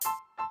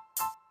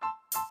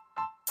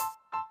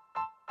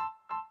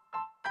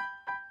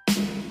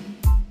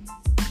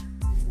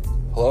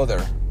Hello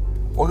there.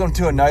 Welcome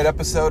to a night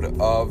episode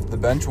of The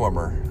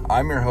Benchwarmer.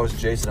 I'm your host,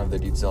 Jason of the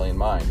Detzillion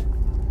Mind.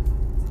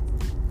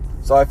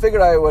 So I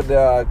figured I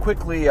would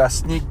quickly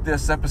sneak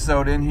this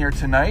episode in here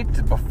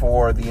tonight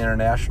before the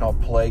international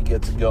play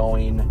gets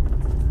going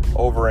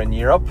over in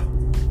Europe.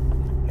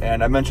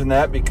 And I mentioned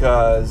that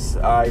because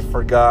I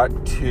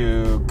forgot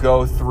to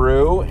go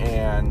through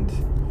and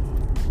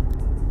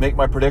make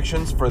my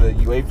predictions for the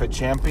UEFA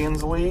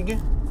Champions League,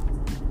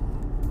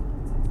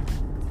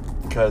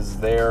 because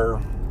their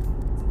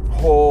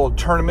whole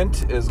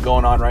tournament is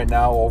going on right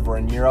now over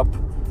in Europe.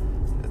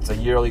 It's a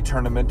yearly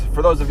tournament.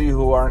 For those of you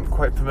who aren't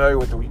quite familiar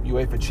with the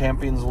UEFA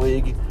Champions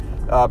League,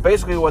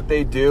 basically what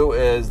they do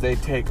is they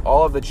take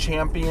all of the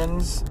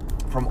champions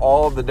from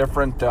all of the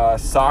different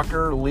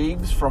soccer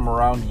leagues from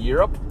around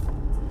Europe,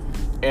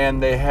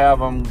 and they have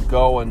them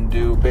go and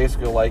do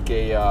basically like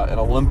an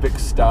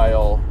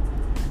Olympic-style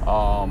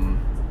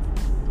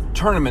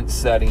tournament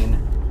setting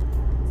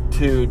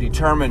to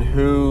determine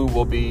who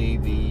will be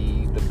the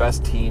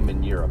best team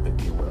in Europe,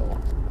 if you will.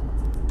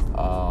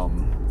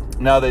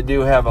 Now they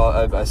do have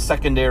a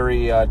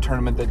secondary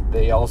tournament that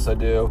they also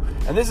do,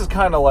 and this is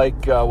kind of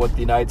like what the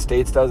United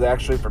States does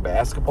actually for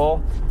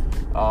basketball.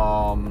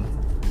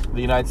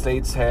 The United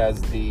States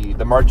has the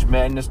March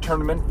Madness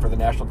tournament for the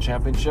national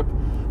championship.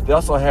 They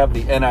also have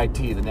the NIT,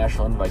 the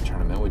National Invite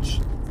Tournament, which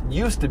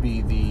used to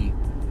be the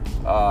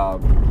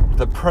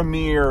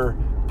premier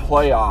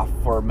playoff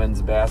for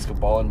men's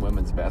basketball and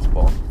women's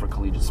basketball for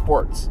collegiate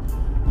sports.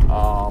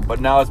 But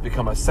now it's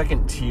become a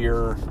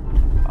second-tier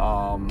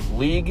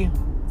league,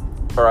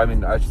 or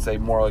I should say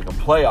more like a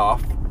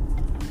playoff,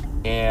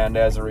 and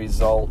as a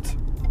result,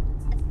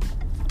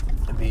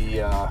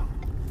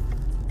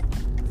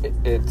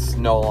 it's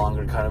no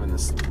longer kind of in the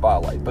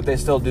spotlight. But they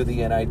still do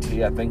the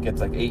NIT. I think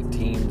it's like 8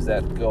 teams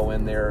that go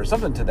in there, or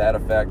something to that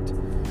effect.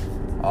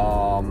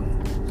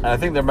 And I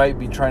think they might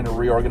be trying to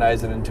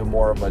reorganize it into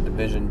more of a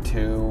Division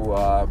II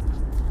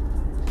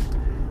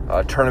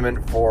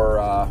tournament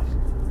for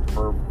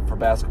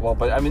basketball.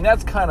 But I mean,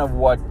 that's kind of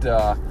what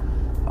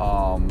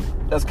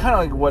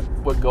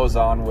what goes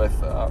on with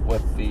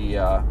the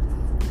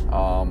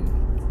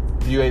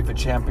UEFA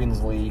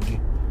Champions League,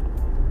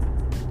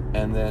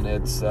 and then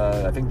it's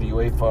I think the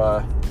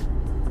UEFA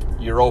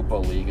Europa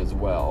League as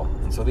well.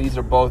 And so these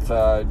are both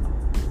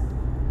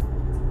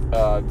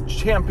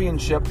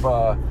championship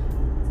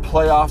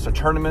playoffs or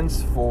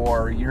tournaments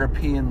for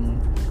European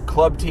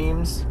club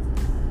teams,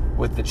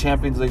 with the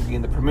Champions League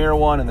being the premier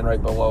one, and then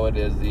right below it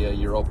is the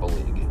Europa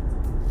League.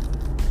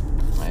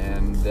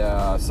 And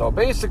so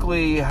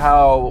basically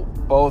how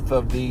both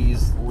of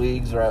these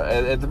leagues are,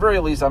 at the very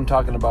least I'm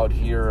talking about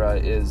here,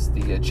 is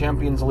the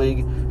Champions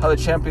League. How the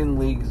Champions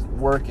Leagues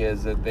work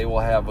is that they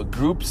will have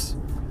groups,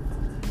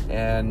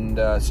 and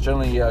it's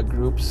generally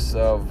groups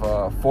of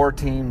 4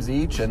 teams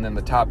each, and then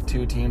the top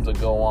 2 teams will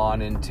go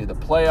on into the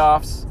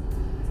playoffs.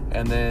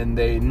 And then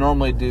they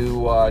normally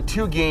do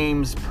 2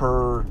 games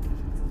per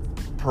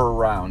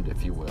round,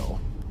 if you will.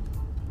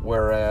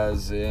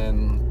 Whereas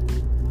in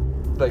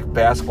like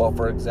basketball,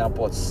 for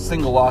example, it's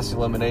single loss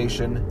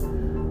elimination.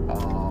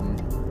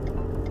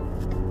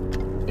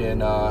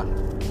 In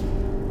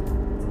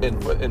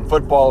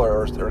football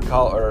or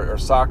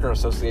soccer,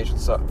 association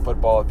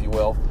football, if you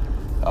will,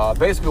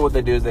 basically what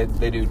they do is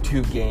they do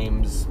 2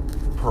 games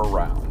per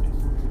round.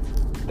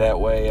 That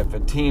way, if a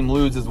team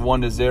loses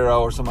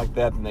 1-0 or something like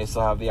that, then they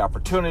still have the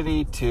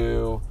opportunity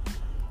to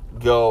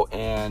go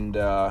and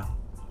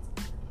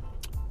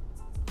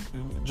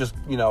just,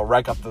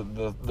 rack up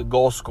the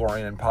goal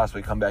scoring and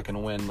possibly come back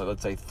and win,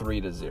 let's say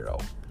 3-0.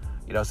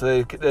 So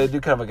they do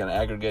kind of like an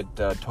aggregate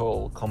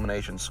total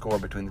culmination score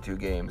between the 2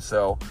 games.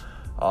 So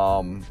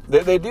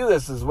they do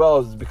this as well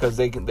as because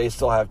they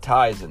still have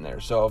ties in there.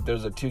 So if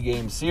there's a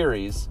 2-game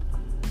series,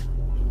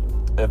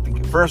 if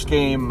the first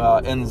game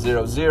ends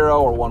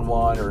 0-0 or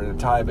 1-1 or in a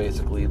tie,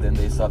 basically, then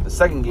they still have the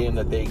second game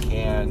that they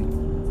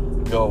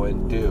can go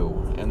and do,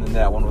 and then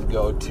that one would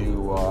go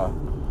to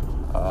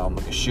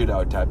like a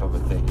shootout type of a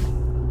thing.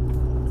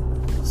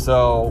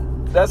 So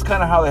that's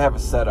kind of how they have it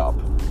set up.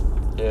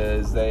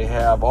 Is they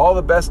have all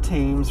the best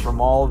teams from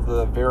all of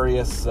the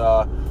various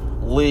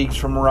leagues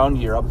from around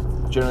Europe.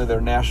 Generally, they're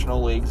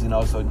national leagues.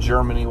 So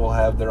Germany will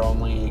have their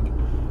own league.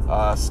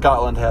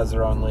 Scotland has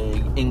their own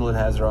league. England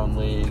has their own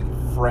league.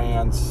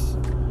 France,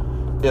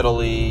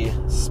 Italy,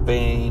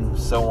 Spain,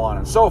 so on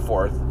and so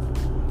forth.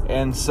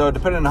 And so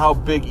depending on how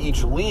big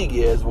each league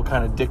is will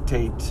kind of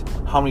dictate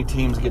how many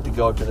teams get to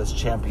go to this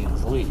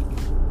Champions League.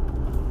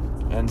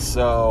 And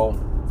so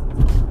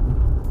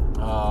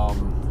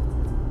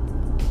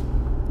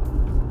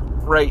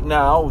right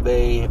now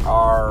they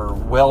are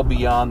well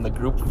beyond the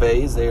group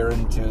phase. They are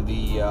into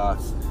the I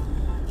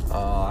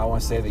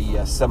want to say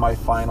the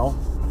semifinal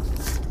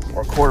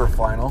or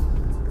quarterfinal.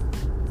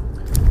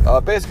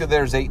 Basically,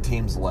 there's 8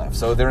 teams left,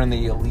 so they're in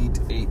the Elite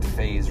 8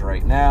 phase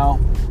right now,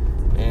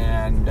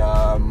 and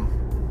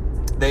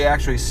they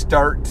actually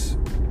start.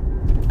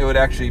 It would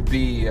actually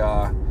be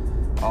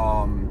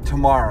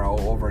tomorrow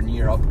over in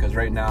Europe, because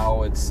right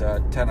now it's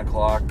 10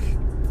 o'clock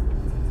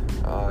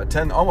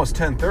almost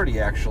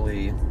 10:30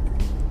 actually,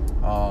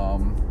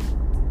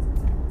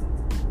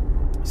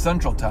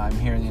 Central Time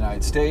here in the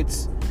United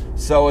States.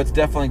 So it's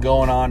definitely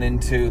going on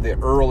into the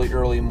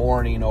early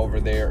morning over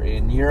there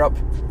in Europe,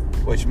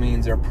 which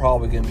means they're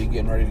probably going to be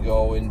getting ready to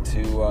go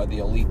into the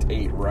Elite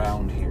 8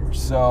 round here.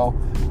 So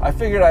I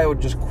figured I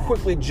would just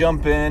quickly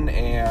jump in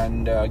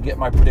and get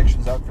my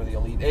predictions out for the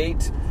Elite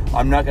 8.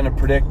 I'm not going to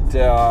predict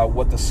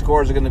what the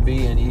scores are going to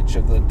be in each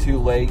of the 2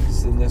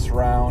 legs in this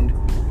round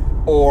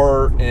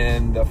or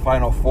in the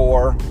Final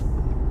 4.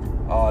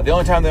 The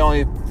only time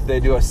they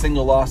do a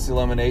single loss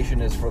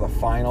elimination is for the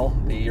final,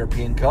 the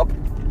European Cup.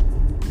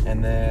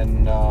 And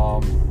then,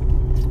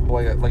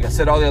 like I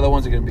said, all the other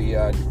ones are going to be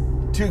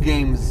 2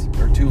 games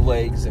or 2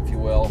 legs, if you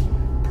will,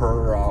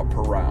 per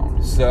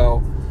round.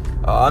 So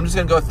I'm just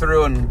going to go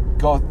through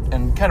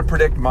and kind of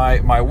predict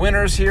my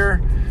winners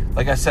here.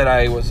 Like I said,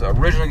 I was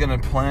originally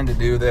going to plan to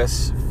do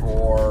this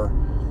for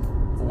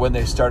when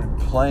they started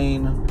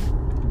playing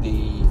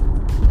the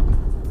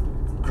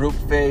group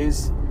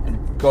phase and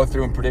go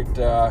through and predict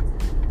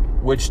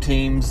which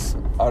teams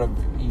out of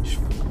each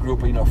group,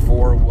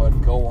 4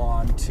 would go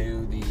on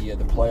to the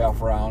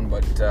playoff round,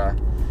 but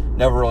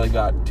never really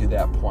got to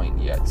that point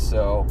yet.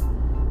 So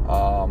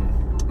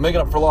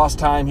making up for lost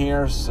time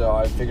here, so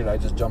I figured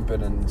I'd just jump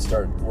in and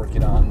start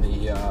working on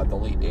the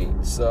Elite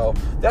 8. So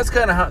that's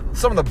kind of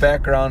some of the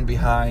background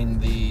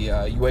behind the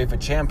UEFA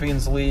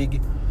Champions League.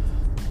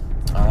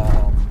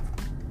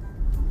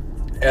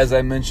 As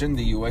I mentioned,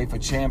 the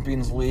UEFA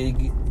Champions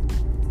League,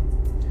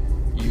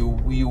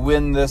 you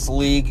win this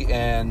league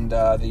and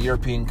the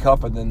European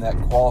Cup, and then that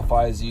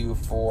qualifies you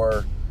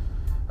for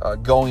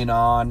going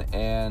on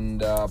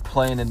and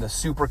playing in the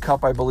Super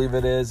Cup, I believe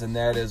it is, and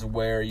that is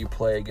where you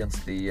play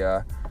against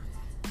the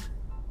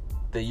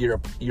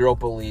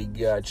Europa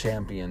League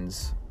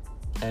champions.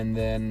 And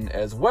then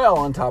as well,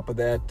 on top of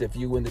that, if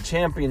you win the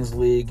Champions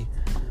League,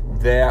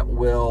 that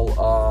will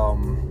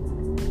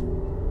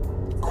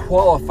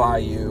qualify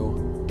you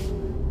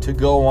to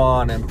go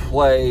on and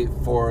play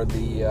for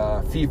the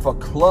FIFA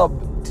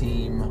Club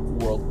Team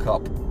World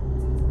Cup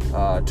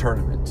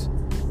tournament,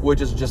 which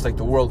is just like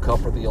the World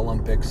Cup or the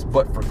Olympics,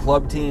 but for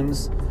club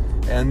teams.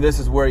 And this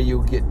is where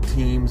you get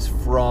teams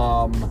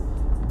from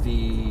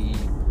the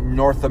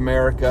North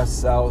America,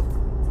 Central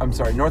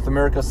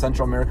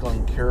America,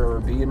 and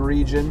Caribbean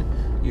region.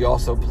 You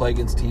also play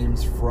against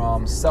teams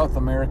from South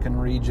American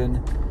region,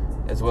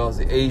 as well as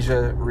the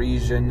Asia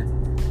region,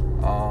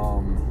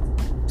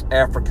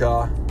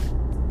 Africa,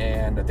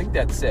 and I think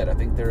that's it. I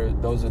think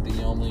those are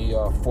the only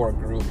 5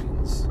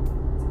 groupings.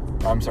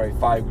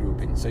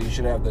 So you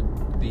should have the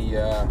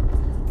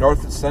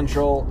North,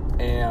 Central,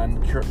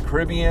 and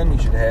Caribbean. You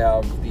should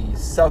have the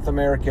South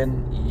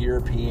American,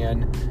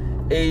 European,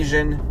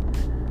 Asian,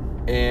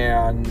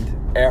 and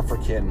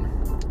African.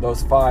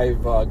 Those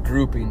 5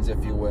 groupings,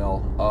 if you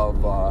will,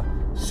 of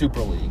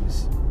super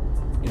leagues.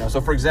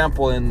 So for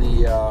example, in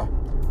the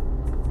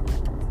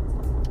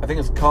I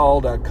think it's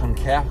called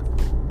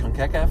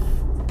CONCACAF.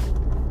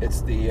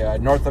 It's the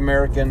North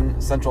American,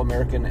 Central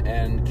American,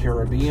 and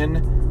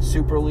Caribbean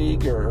Super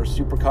League or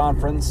Super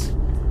Conference.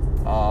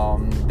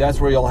 That's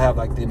where you'll have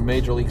like the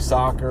Major League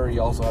Soccer.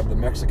 You also have the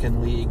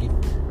Mexican League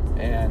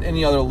and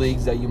any other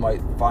leagues that you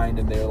might find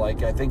in there.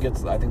 Like I think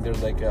there's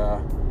like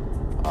a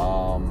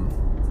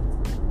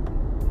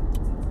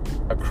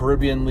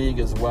Caribbean League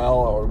as well,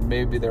 or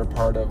maybe they're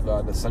part of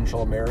the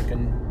Central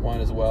American one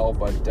as well.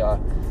 But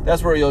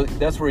that's where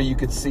you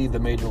could see the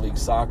Major League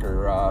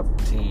Soccer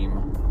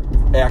team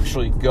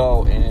actually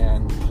go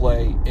and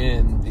play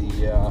in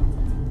the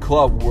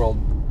Club World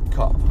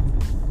Cup.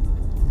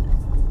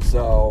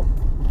 So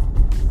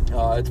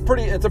it's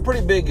a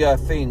pretty big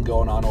thing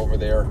going on over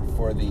there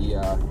for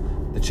the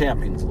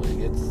Champions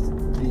League.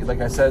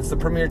 Like I said, it's the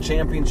premier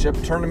championship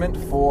tournament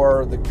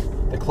for the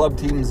club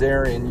teams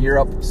there in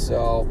Europe.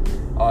 So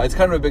it's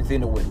kind of a big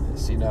thing to win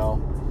this,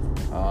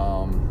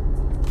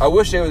 I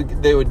wish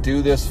they would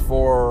do this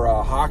for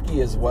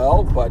hockey as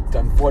well, but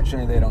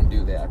unfortunately they don't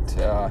do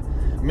that.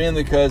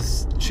 Mainly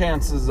because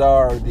chances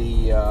are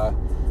the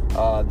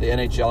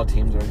NHL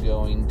teams are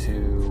going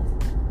to,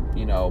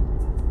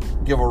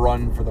 give a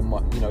run for the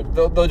money.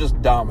 They'll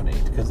just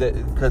dominate because the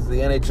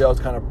NHL is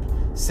kind of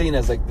seen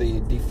as like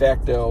the de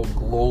facto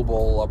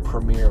global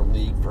premier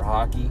league for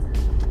hockey.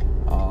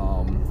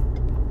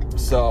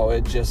 So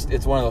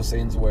it's one of those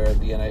things where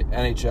the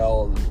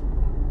NHL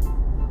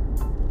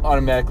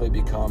automatically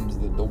becomes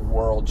the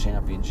world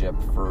championship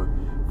for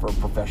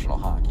professional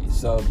hockey.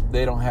 So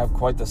they don't have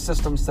quite the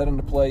system set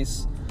into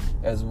place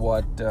as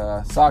what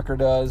soccer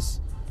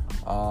does.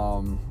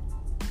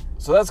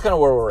 So that's kind of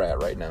where we're at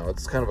right now.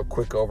 It's kind of a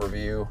quick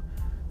overview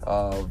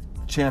of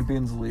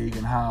Champions League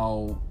and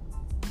how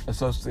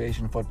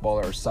association football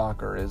or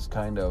soccer is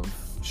kind of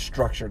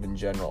structured in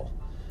general.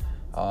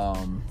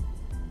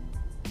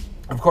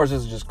 Of course,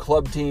 this is just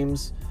club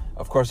teams.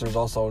 Of course, there's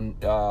also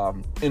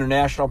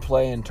international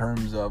play in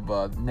terms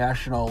of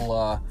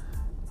national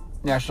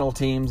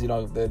teams.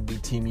 That'd be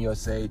Team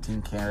USA,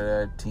 Team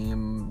Canada,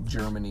 Team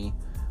Germany,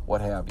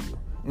 what have you.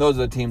 Those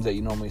are the teams that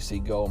you normally see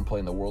go and play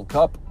in the World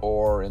Cup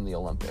or in the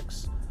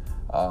Olympics.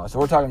 So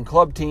we're talking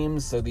club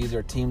teams. So these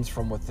are teams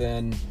from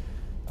within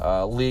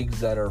leagues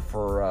that are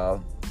for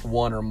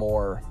one or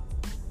more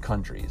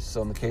countries.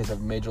 So in the case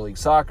of Major League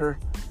Soccer,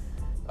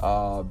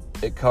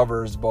 it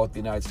covers both the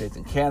United States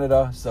and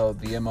Canada. So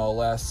the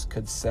MLS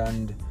could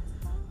send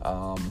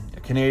a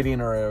Canadian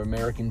or an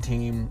American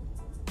team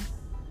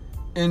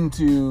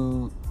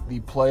into the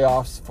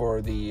playoffs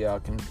for the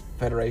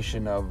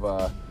Confederation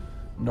of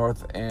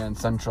North and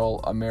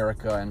Central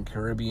America and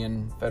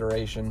Caribbean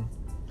Federation,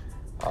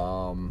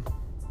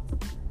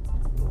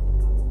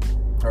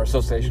 or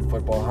Association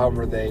Football,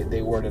 however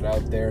they word it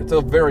out there. It's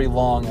a very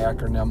long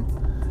acronym.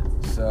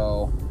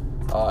 So,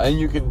 and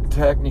you could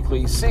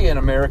technically see an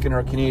American or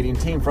a Canadian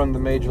team from the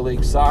Major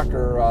League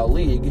Soccer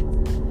league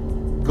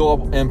go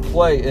up and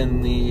play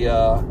in the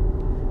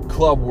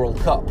Club World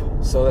Cup.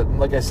 So, that,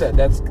 like I said,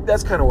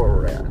 that's kind of where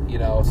we're at, you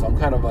know. So I'm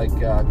kind of like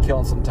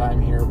killing some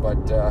time here,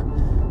 but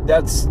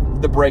that's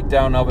the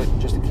breakdown of it,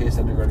 just in case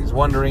anybody's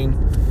wondering.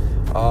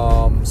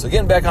 So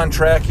getting back on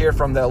track here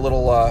from that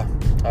little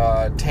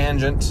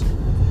tangent,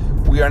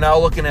 we are now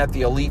looking at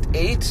the Elite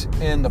Eight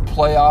in the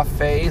playoff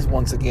phase.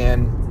 Once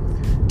again,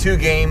 2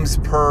 games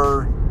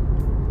per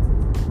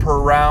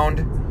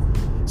round.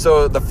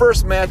 So the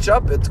first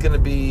matchup, it's going to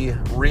be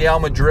Real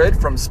Madrid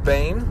from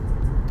Spain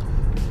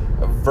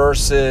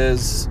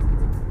versus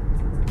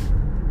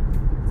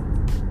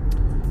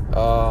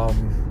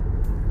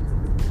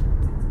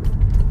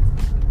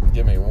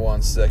give me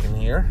 1 second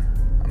here.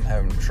 I'm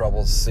having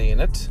trouble seeing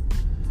it.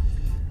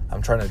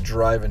 I'm trying to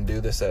drive and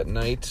do this at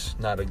night.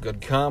 Not a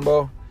good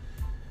combo.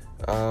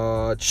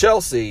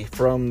 Chelsea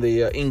from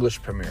the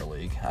English Premier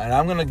League. And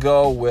I'm going to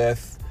go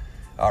with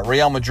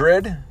Real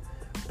Madrid.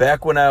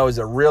 Back when I was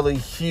a really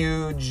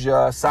huge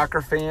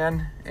soccer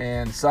fan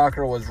and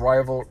soccer was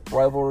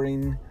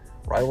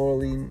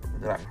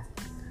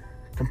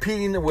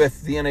competing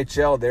with the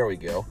NHL. There we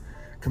go.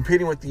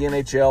 Competing with the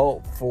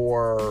NHL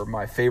for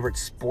my favorite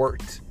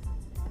sport.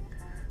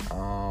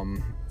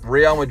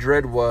 Real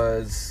Madrid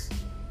was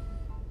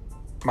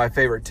my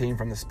favorite team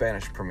from the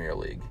Spanish Premier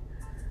League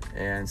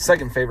and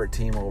second favorite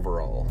team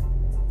overall.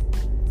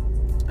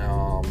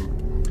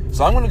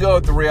 So I'm going to go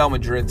with the Real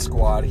Madrid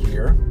squad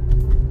here.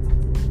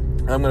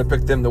 I'm going to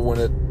pick them to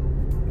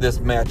win this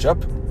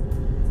matchup.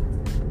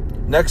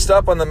 Next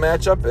up on the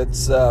matchup,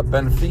 it's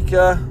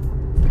Benfica,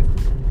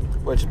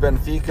 which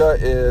Benfica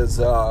is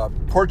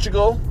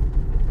Portugal.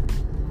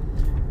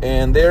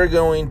 And they're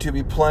going to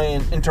be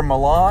playing Inter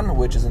Milan,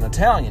 which is an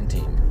Italian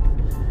team.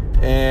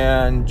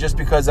 And just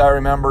because I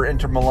remember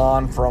Inter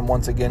Milan from,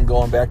 once again,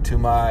 going back to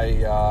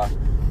my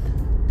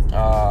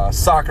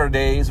soccer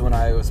days when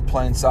I was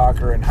playing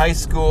soccer in high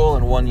school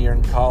and 1 year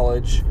in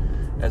college,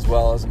 as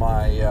well as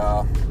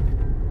my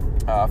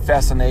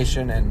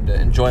fascination and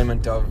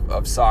enjoyment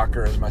of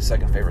soccer as my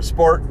second favorite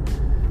sport.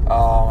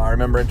 I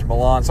remember Inter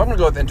Milan. So I'm going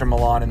to go with Inter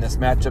Milan in this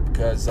matchup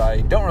because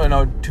I don't really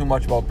know too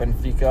much about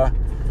Benfica.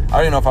 I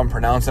don't even know if I'm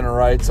pronouncing it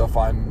right, so if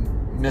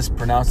I'm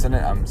mispronouncing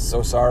it, I'm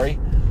so sorry.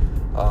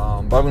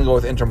 But I'm going to go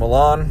with Inter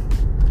Milan.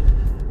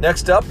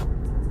 Next up,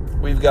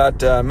 we've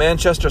got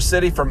Manchester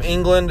City from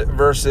England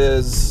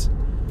versus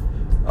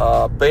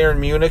Bayern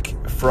Munich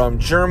from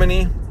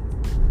Germany.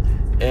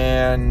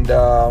 And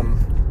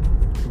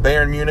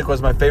Bayern Munich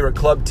was my favorite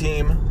club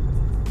team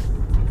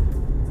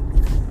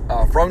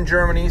from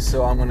Germany,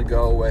 so I'm going to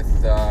go with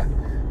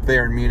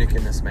Bayern Munich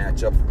in this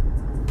matchup.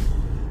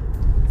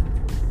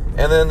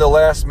 And then the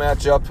last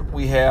matchup,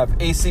 we have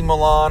AC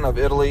Milan of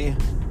Italy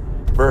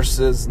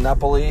versus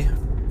Napoli,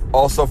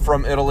 also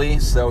from Italy.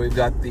 So we've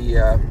got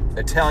the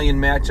Italian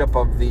matchup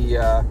of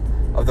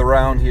the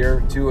round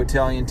here. 2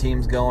 Italian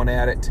teams going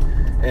at it.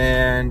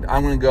 And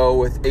I'm going to go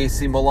with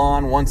AC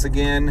Milan once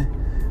again.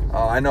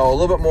 I know a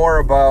little bit more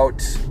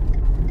about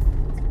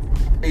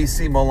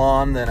AC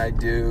Milan than I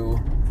do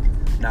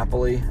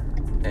Napoli.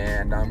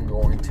 And I'm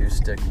going to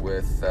stick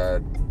with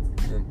the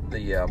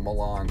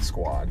Milan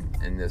squad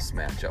in this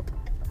matchup.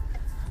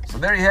 So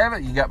there you have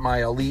it. You got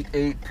my Elite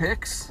 8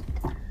 picks.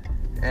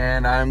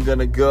 And I'm going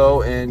to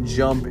go and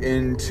jump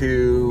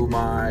into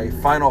my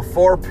Final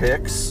 4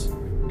 picks.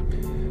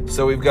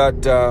 So we've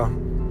got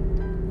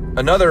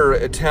another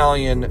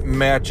Italian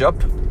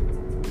matchup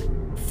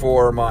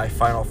for my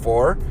Final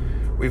 4.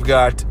 We've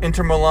got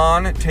Inter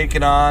Milan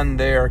taking on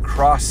their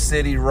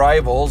cross-city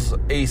rivals,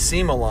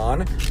 AC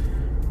Milan.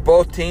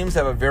 Both teams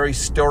have a very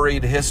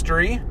storied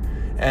history.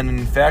 And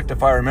in fact,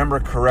 if I remember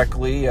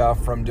correctly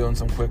from doing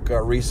some quick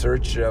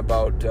research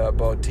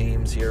about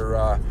teams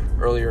here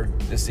earlier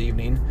this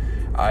evening,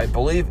 I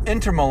believe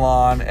Inter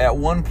Milan at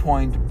one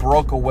point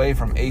broke away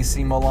from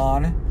AC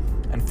Milan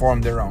and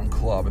formed their own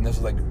club. And this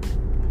was like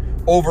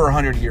over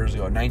 100 years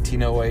ago,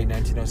 1908,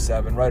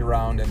 1907, right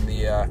around in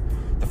the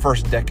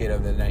first decade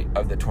of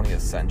the 20th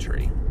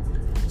century.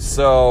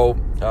 So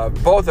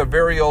both are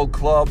very old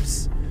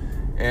clubs,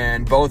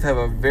 and both have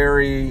a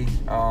very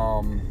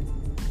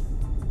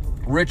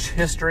rich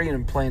history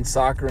in playing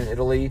soccer in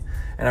Italy.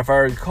 And if I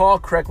recall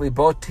correctly,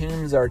 both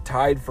teams are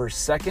tied for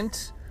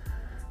second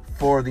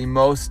for the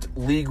most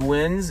league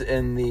wins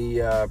in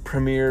the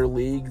Premier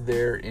League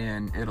there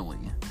in Italy.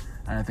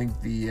 And I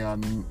think the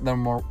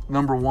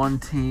number one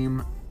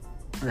team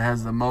that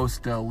has the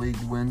most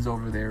league wins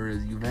over there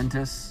is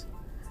Juventus.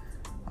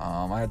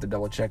 I have to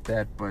double check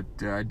that, but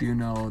I do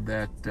know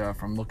that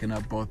from looking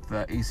up both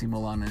AC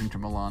Milan and Inter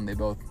Milan, they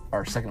both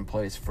are second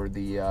place for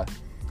the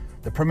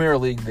Premier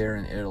League there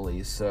in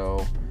Italy.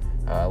 So,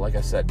 like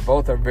I said,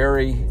 both are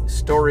very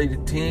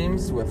storied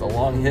teams with a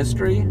long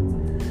history.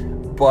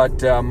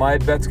 But my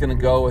bet's going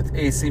to go with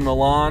AC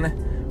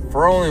Milan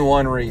for only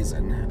one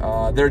reason.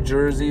 Their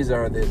jerseys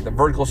are the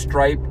vertical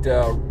striped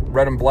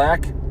red and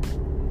black,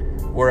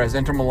 whereas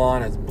Inter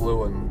Milan is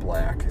blue and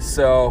black.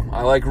 So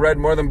I like red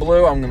more than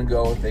blue. I'm going to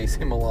go with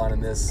AC Milan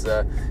in this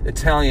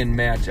Italian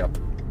matchup.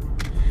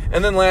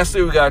 And then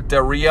lastly, we got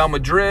Real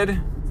Madrid,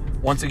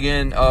 once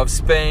again of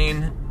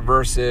Spain,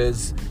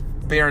 versus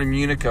Bayern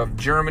Munich of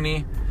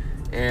Germany.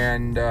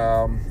 And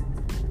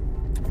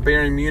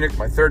Bayern Munich,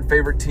 my third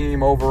favorite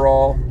team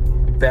overall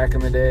back in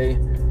the day,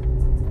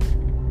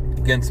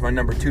 against my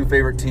number 2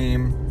 favorite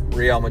team,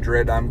 Real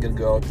Madrid. I'm going to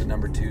go with the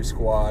number 2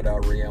 squad,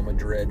 Real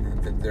Madrid.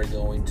 They're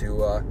going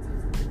to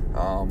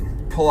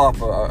pull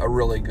off a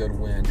really good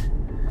win.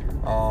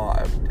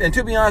 And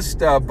to be honest,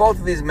 both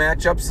of these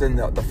matchups in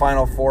the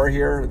Final Four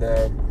here,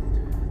 the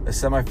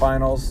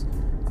semifinals,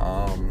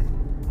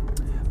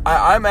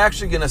 I'm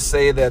actually going to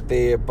say that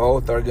they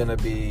both are going to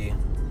be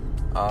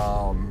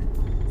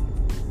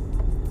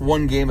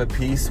one game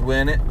apiece,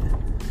 win it,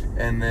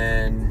 and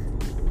then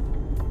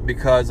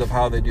because of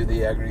how they do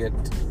the aggregate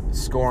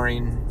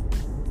scoring,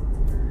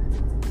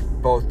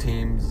 both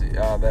teams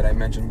that I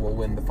mentioned will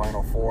win the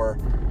Final Four,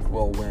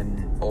 will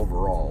win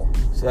overall.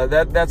 So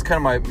that's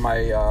kind of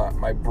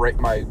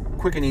my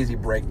quick and easy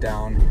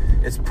breakdown.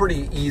 It's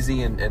pretty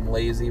easy and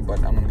lazy, but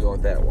I'm going to go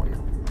with that one.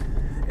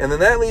 And then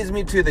that leads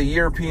me to the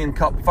European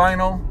Cup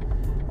final.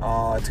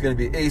 It's going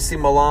to be AC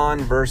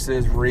Milan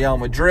versus Real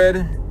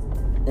Madrid.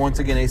 Once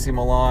again, AC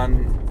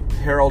Milan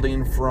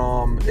heralding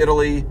from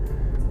Italy,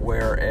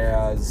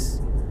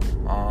 whereas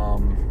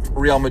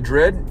Real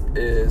Madrid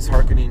is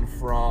hearkening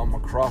from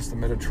across the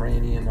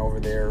Mediterranean over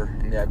there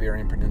in the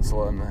Iberian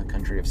Peninsula in the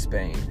country of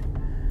Spain.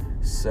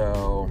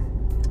 So,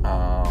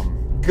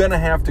 gonna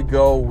have to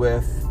go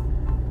with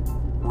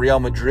Real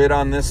Madrid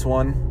on this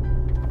one.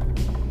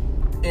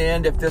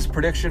 And if this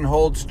prediction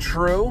holds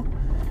true,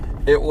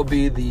 it will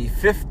be the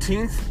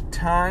 15th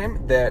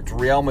time that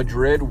Real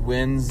Madrid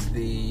wins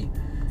the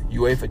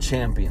UEFA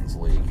Champions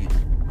League.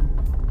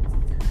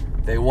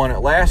 They won it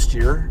last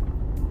year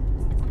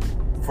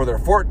for their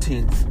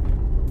 14th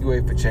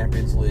UEFA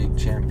Champions League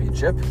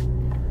championship.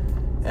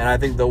 And I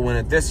think they'll win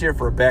it this year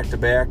for a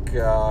back-to-back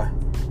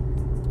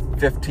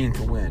 15th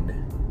win.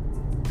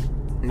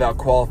 And that'll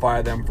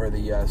qualify them for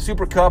the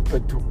Super Cup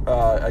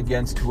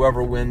against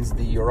whoever wins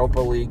the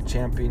Europa League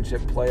championship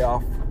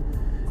playoff,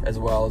 as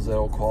well as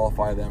it'll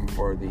qualify them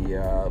for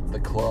the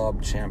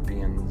Club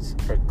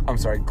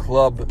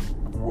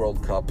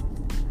World Cup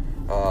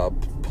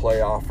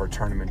playoff or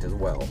tournament as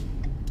well.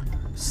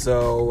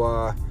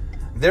 So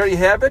there you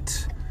have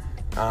it.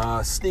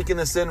 Sneaking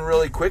this in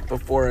really quick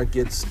before it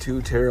gets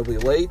too terribly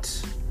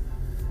late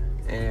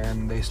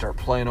and they start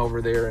playing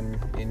over there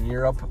in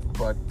Europe.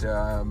 But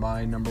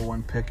my number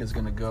 1 pick is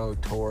going to go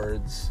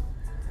towards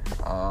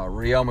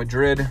Real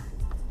Madrid.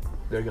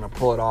 They're going to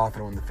pull it off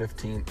and win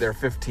their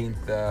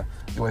 15th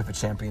UEFA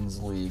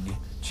Champions League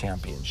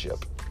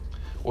championship.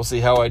 We'll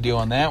see how I do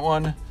on that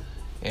one.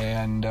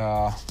 And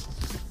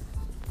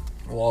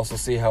we'll also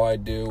see how I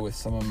do with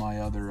some of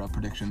my other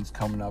predictions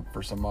coming up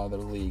for some other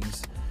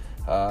leagues.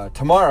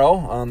 Tomorrow,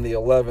 on the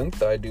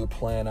 11th, I do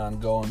plan on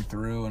going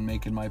through and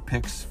making my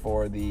picks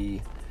for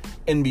the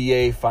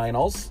NBA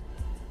Finals.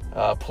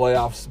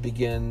 Playoffs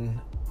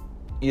begin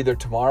either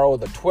tomorrow or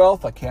the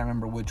 12th. I can't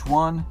remember which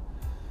one.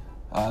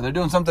 They're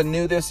doing something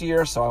new this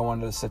year, so I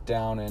wanted to sit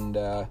down and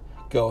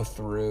go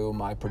through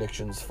my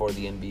predictions for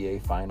the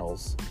NBA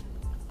Finals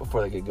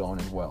before they get going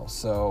as well.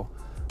 So,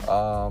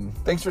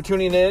 thanks for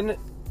tuning in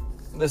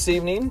this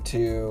evening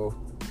to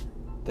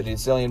the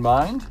Decillion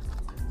Mind.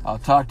 I'll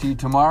talk to you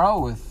tomorrow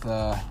with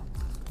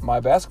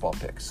my basketball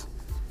picks.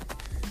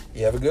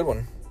 You have a good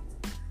one.